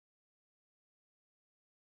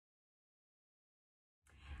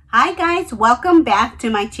Hi guys, welcome back to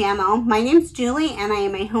my channel. My name's Julie and I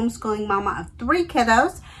am a homeschooling mama of 3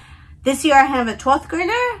 kiddos. This year I have a 12th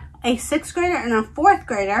grader, a 6th grader, and a 4th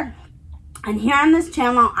grader. And here on this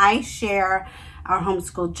channel I share our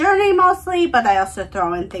homeschool journey mostly, but I also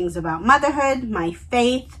throw in things about motherhood, my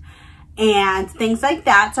faith, and things like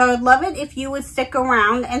that. So I would love it if you would stick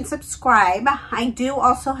around and subscribe. I do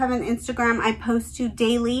also have an Instagram I post to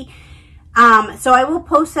daily, so I will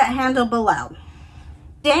post that handle below.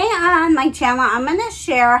 Today on my channel, I'm going to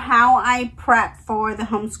share how I prep for the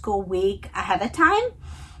homeschool week ahead of time.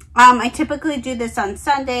 I typically do this on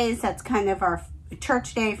Sundays. That's kind of our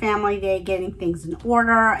church day, family day, getting things in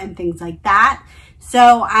order and things like that.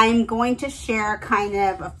 So I'm going to share kind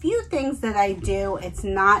of a few things that I do. It's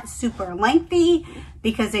not super lengthy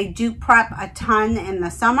because I do prep a ton in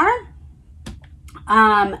the summer.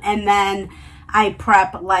 And then I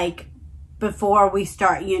prep like before we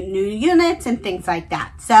start new units and things like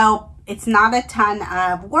that. So it's not a ton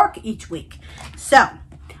of work each week. So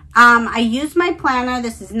I use my planner.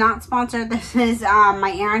 This is not sponsored. This is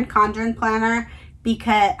my Erin Condren planner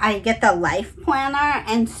because I get the life planner.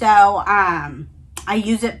 And so I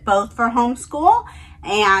use it both for homeschool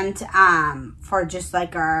and for just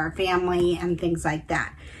like our family and things like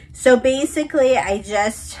that. So basically I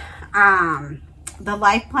just, the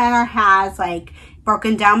life planner has like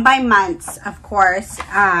broken down by months, of course.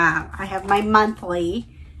 I have my monthly.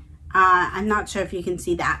 I'm not sure if you can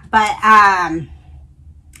see that, but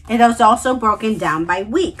it is also broken down by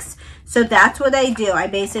weeks. So that's what I do. I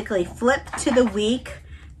basically flip to the week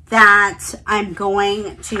that I'm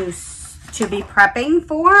going to be prepping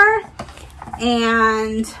for.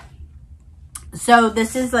 And so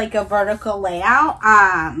this is like a vertical layout.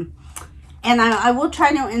 And I will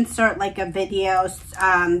try to insert like a video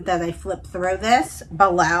that I flip through this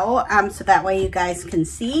below, so that way you guys can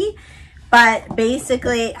see. But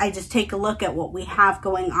basically, I just take a look at what we have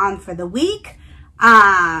going on for the week,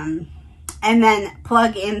 and then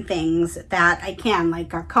plug in things that I can,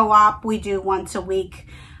 like our co-op we do once a week.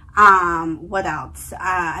 What else?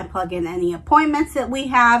 I plug in any appointments that we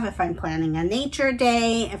have, if I'm planning a nature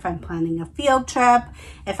day, if I'm planning a field trip,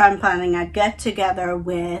 if I'm planning a get-together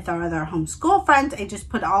with our other homeschool friends. I just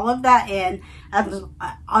put all of that in,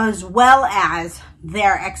 as well as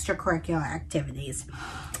their extracurricular activities.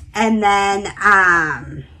 And then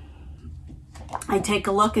I take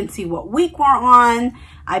a look and see what week we're on.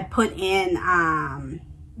 I put in,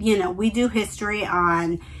 we do history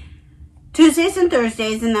on Tuesdays and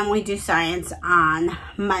Thursdays, and then we do science on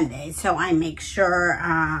Mondays. So I make sure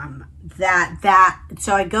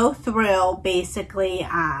so I go through basically,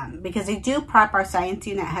 because I do prep our science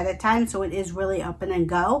unit ahead of time, so it is really open and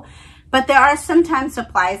go. But there are sometimes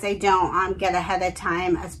supplies I don't get ahead of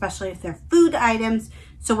time, especially if they're food items.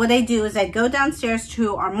 So what I do is I go downstairs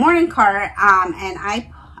to our morning cart, and I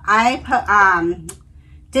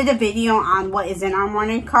did a video on what is in our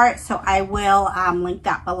morning cart, so I will link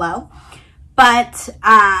that below. But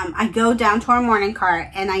I go down to our morning cart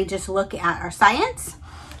and I just look at our science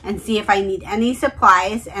and see if I need any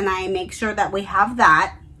supplies, and I make sure that we have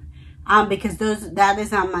that, because that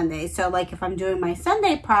is on Monday. So like if I'm doing my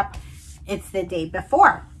Sunday prep, it's the day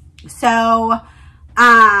before. So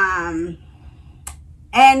and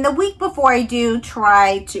the week before I do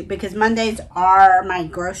try to, because Mondays are my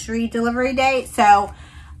grocery delivery day, so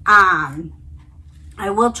I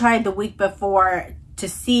will try the week before to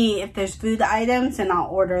see if there's food items, and I'll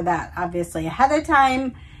order that obviously ahead of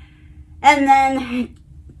time. And then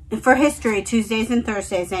for history, Tuesdays and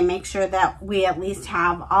Thursdays, I make sure that we at least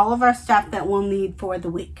have all of our stuff that we'll need for the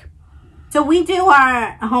week. So we do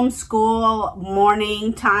our homeschool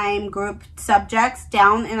morning time group subjects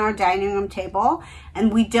down in our dining room table,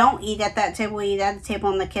 and we don't eat at that table, we eat at a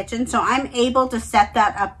table in the kitchen. So I'm able to set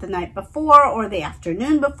that up the night before or the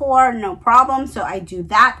afternoon before, no problem. So I do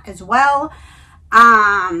that as well.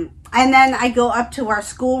 And then I go up to our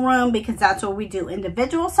schoolroom because that's where we do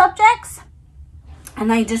individual subjects.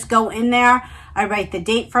 And I just go in there. I write the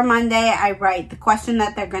date for Monday. I write the question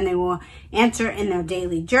that they're going to answer in their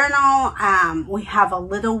daily journal. We have a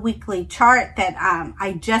little weekly chart that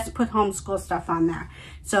I just put homeschool stuff on there.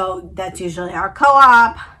 So that's usually our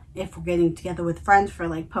co-op, if we're getting together with friends for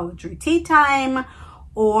like poetry tea time,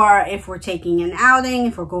 or if we're taking an outing,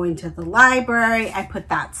 if we're going to the library. I put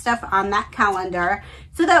that stuff on that calendar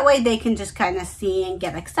so that way they can just kind of see and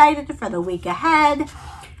get excited for the week ahead.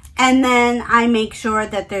 And then I make sure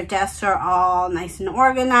that their desks are all nice and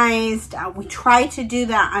organized. We try to do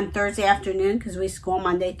that on Thursday afternoon because we school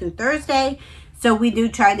Monday through Thursday. So we do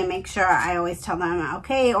try to make sure, I always tell them,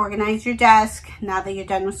 okay, organize your desk now that you're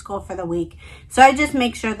done with school for the week. So I just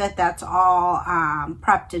make sure that that's all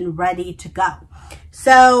prepped and ready to go.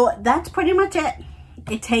 So that's pretty much it.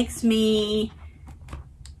 It takes me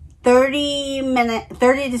 30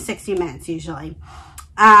 to 60 minutes usually.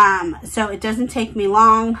 So it doesn't take me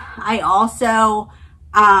long. I also,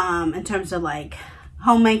 in terms of like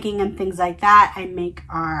homemaking and things like that, I make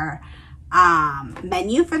our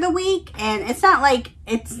menu for the week, and it's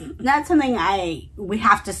not something we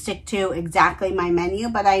have to stick to exactly my menu,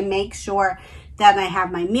 but I make sure that I have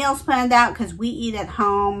my meals planned out because we eat at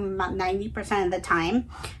home about 90% of the time.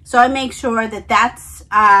 So I make sure that that's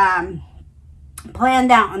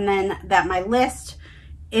planned out, and then that my list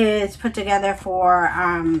is put together for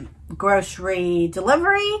grocery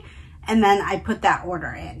delivery, and then I put that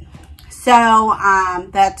order in. So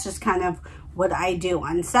that's just kind of what I do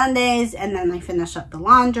on Sundays, and then I finish up the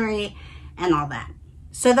laundry and all that.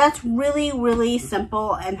 So that's really, really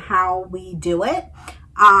simple and how we do it,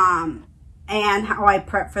 and how I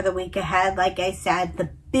prep for the week ahead. Like I said, the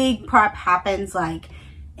big prep happens like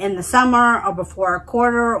in the summer or before a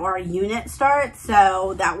quarter or a unit starts.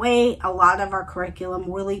 So that way a lot of our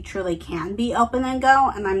curriculum really truly can be open and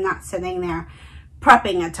go, and I'm not sitting there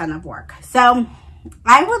prepping a ton of work. So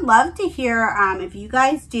I would love to hear if you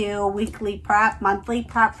guys do weekly prep, monthly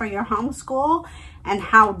prep for your homeschool, and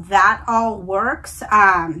how that all works.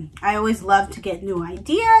 I always love to get new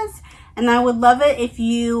ideas, and I would love it if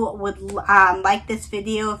you would like this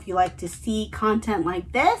video, if you like to see content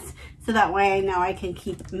like this, so that way I know I can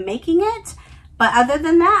keep making it. But other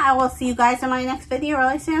than that, I will see you guys in my next video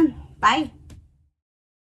really soon. Bye.